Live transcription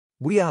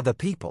We are the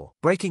people.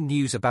 Breaking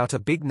news about a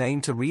big name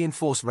to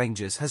reinforce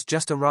Rangers has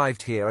just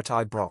arrived here at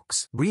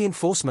Ibrox.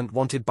 Reinforcement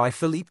wanted by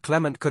Philippe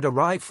Clement could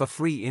arrive for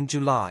free in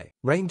July.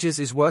 Rangers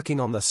is working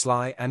on the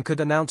sly and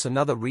could announce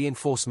another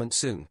reinforcement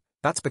soon.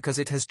 That's because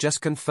it has just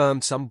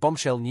confirmed some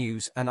bombshell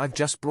news and I've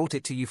just brought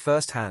it to you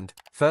firsthand.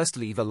 First,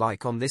 leave a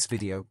like on this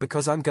video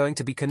because I'm going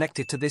to be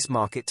connected to this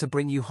market to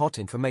bring you hot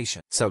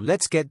information. So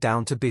let's get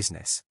down to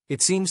business.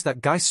 It seems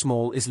that Guy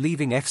Small is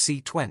leaving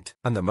FC Twente,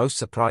 and the most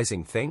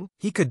surprising thing?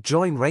 He could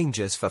join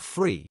Rangers for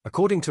free.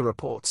 According to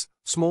reports,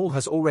 Small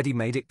has already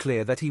made it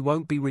clear that he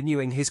won't be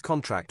renewing his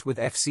contract with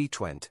FC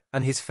Twente,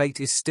 and his fate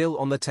is still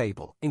on the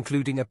table,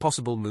 including a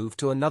possible move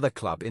to another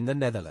club in the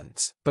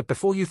Netherlands. But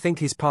before you think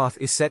his path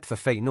is set for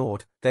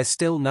Feyenoord, there's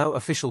still no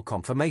official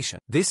confirmation.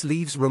 This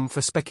leaves room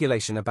for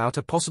speculation about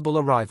a possible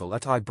arrival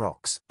at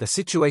Ibrox. The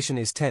situation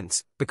is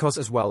tense, because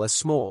as well as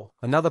Small,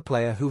 another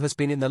player who has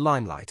been in the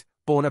limelight,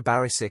 Borna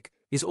Barisic,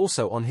 is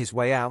also on his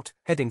way out,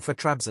 heading for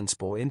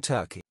Trabzonspor in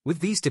Turkey. With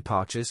these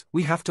departures,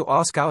 we have to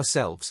ask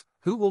ourselves,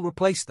 who will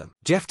replace them?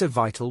 Jeff de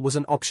Vital was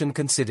an option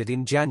considered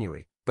in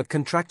January, but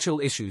contractual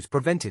issues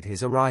prevented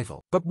his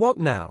arrival. But what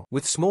now?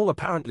 With Small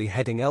apparently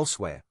heading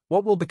elsewhere,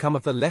 what will become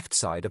of the left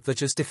side of the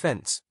Rangers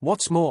defense?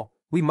 What's more,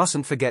 we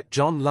mustn't forget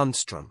John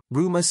Lundstrom.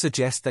 Rumors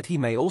suggest that he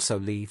may also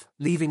leave,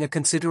 leaving a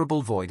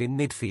considerable void in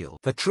midfield.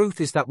 The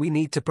truth is that we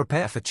need to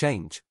prepare for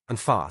change, and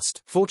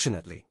fast.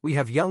 Fortunately, we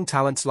have young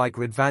talents like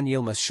Ridvan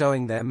Yilmaz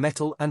showing their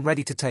mettle and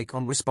ready to take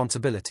on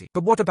responsibility.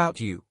 But what about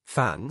you,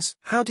 fans?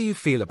 How do you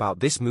feel about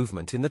this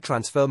movement in the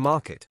transfer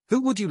market? Who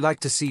would you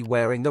like to see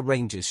wearing the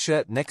Rangers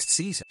shirt next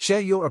season? Share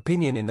your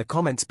opinion in the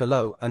comments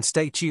below and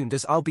stay tuned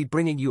as I'll be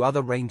bringing you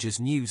other Rangers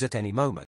news at any moment.